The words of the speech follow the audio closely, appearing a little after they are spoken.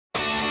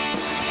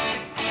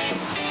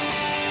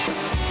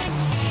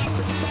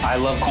I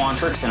love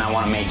Quantrix and I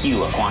want to make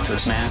you a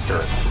Quantrix master.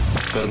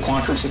 Go to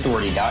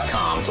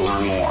quantrixauthority.com to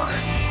learn more.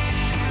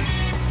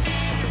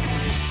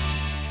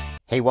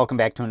 Hey, welcome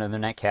back to another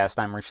Netcast.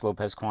 I'm Rich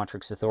Lopez,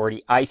 Quantrix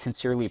Authority. I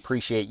sincerely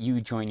appreciate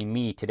you joining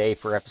me today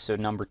for episode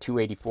number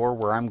 284,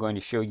 where I'm going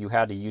to show you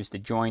how to use the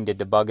join to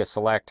debug a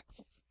select.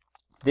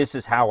 This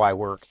is how I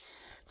work.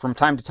 From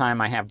time to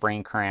time, I have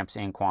brain cramps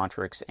in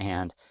Quantrix,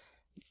 and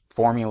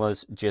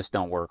formulas just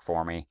don't work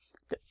for me.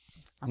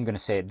 I'm going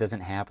to say it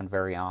doesn't happen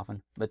very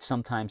often, but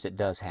sometimes it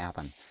does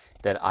happen,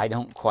 that I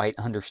don't quite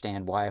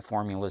understand why a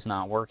formula is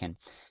not working.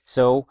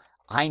 So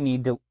I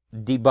need to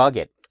debug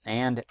it.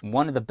 And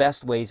one of the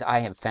best ways I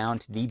have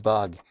found to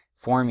debug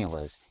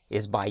formulas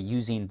is by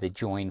using the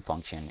join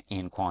function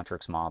in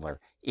Quantrix Modeler.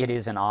 It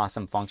is an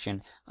awesome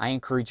function. I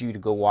encourage you to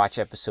go watch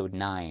episode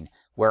 9,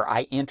 where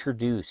I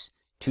introduce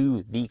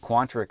to the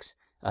Quantrix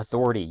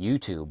Authority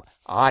YouTube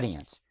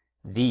audience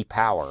the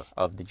power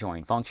of the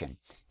join function.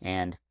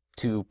 And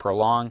to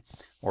prolong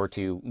or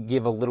to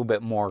give a little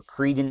bit more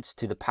credence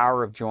to the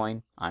power of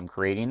join, I'm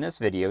creating this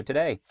video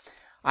today.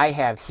 I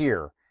have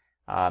here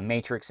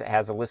matrix that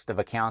has a list of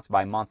accounts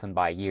by month and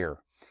by year.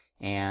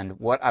 And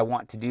what I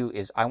want to do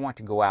is I want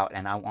to go out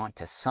and I want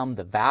to sum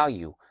the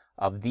value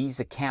of these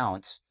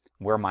accounts,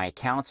 where my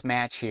accounts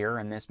match here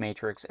in this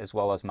matrix, as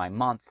well as my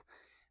month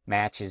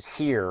matches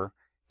here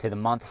to the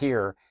month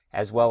here,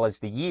 as well as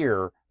the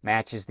year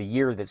matches the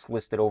year that's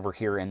listed over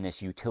here in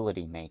this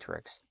utility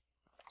matrix.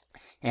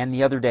 And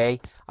the other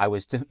day I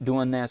was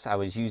doing this. I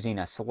was using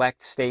a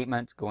select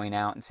statement, going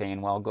out and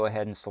saying, well, go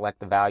ahead and select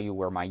the value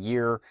where my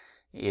year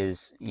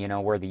is,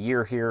 where the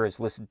year here is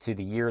listed to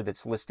the year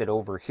that's listed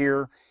over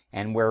here,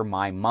 and where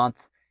my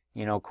month,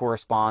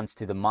 corresponds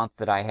to the month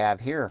that I have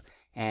here.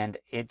 And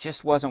it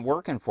just wasn't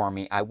working for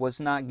me. I was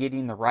not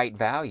getting the right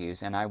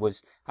values, and I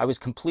was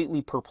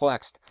completely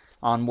perplexed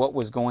on what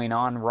was going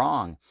on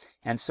wrong.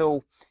 And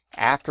so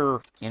after,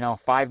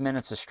 5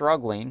 minutes of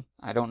struggling,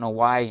 I don't know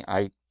why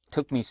it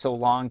took me so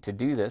long to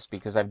do this,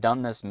 because I've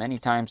done this many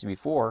times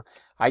before.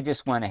 I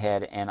just went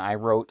ahead and I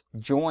wrote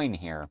join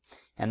here.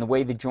 And the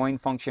way the join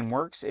function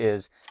works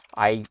is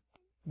I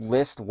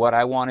list what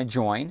I want to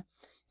join.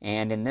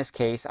 And in this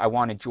case, I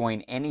want to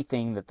join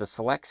anything that the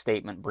select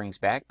statement brings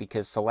back,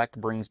 because select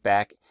brings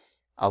back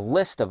a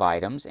list of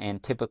items,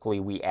 and typically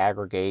we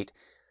aggregate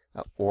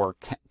or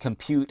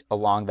compute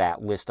along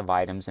that list of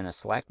items in a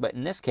select. But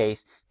in this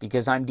case,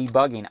 because I'm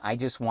debugging, I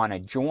just want to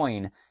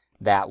join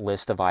that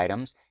list of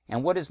items.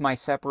 And what is my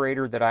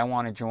separator that I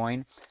want to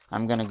join?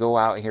 I'm going to go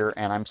out here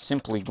and I'm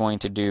simply going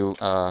to do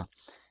a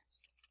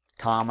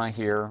comma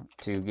here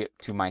to get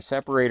to my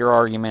separator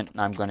argument.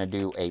 And I'm going to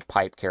do a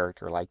pipe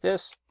character like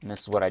this. And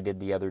this is what I did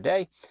the other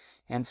day.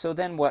 And so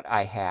then what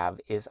I have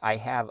is I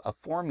have a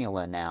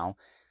formula now,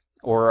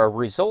 or a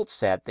result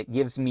set, that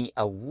gives me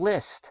a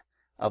list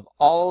of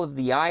all of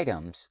the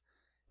items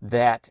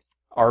that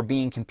are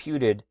being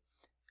computed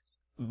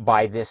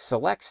by this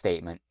select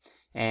statement.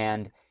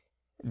 And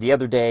the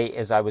other day,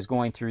 as I was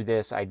going through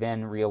this, I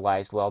then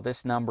realized, well,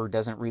 this number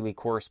doesn't really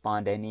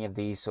correspond to any of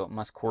these, so it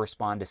must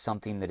correspond to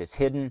something that is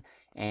hidden.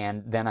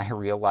 And then I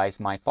realized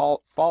my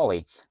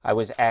folly. I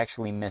was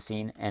actually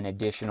missing an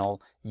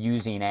additional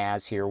using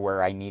as here,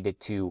 where I needed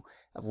to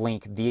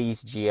link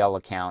these GL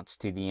accounts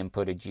to the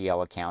inputted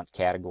GL account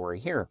category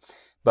here.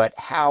 But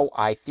how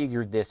I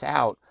figured this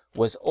out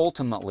was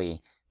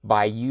ultimately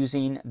by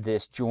using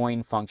this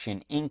join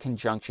function in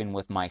conjunction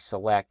with my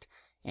select,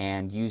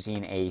 and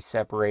using a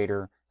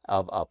separator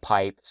of a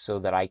pipe so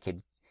that I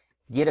could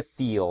get a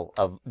feel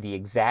of the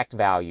exact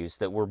values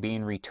that were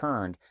being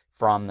returned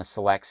from the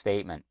select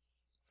statement.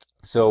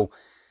 So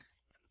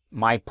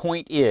my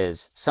point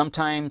is,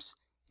 sometimes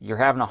you're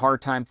having a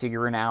hard time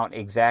figuring out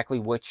exactly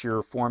what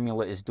your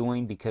formula is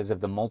doing because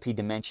of the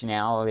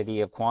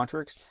multidimensionality of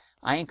Quantrix.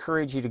 I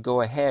encourage you to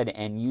go ahead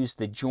and use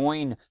the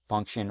join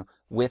function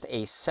with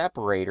a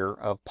separator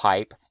of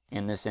pipe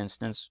in this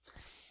instance.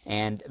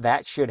 And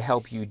that should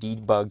help you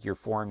debug your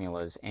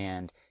formulas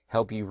and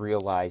help you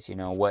realize,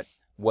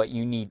 what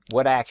you need,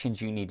 what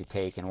actions you need to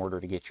take in order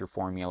to get your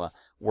formula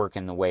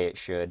working the way it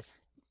should,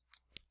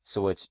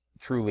 so it's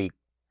truly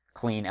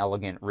clean,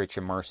 elegant, rich,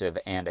 immersive,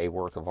 and a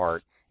work of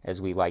art,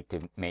 as we like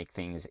to make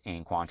things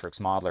in Quantrix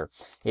Modeler.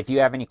 If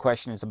you have any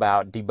questions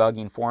about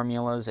debugging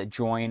formulas, a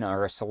join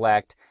or a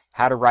select,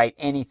 how to write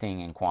anything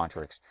in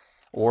Quantrix,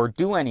 or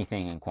do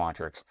anything in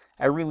Quantrix,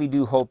 I really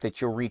do hope that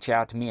you'll reach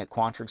out to me at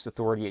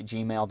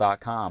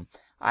quantrixauthority@gmail.com.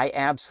 I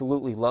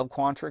absolutely love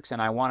Quantrix,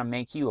 and I want to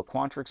make you a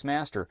Quantrix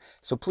master.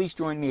 So please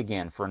join me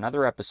again for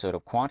another episode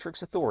of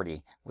Quantrix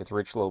Authority with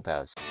Rich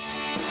Lopez.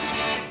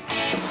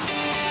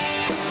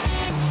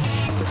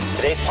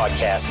 Today's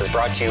podcast is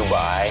brought to you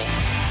by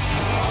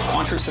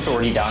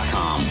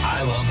quantrixauthority.com.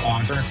 I love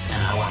Quantrix,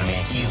 and I want to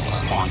make you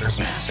a Quantrix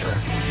master.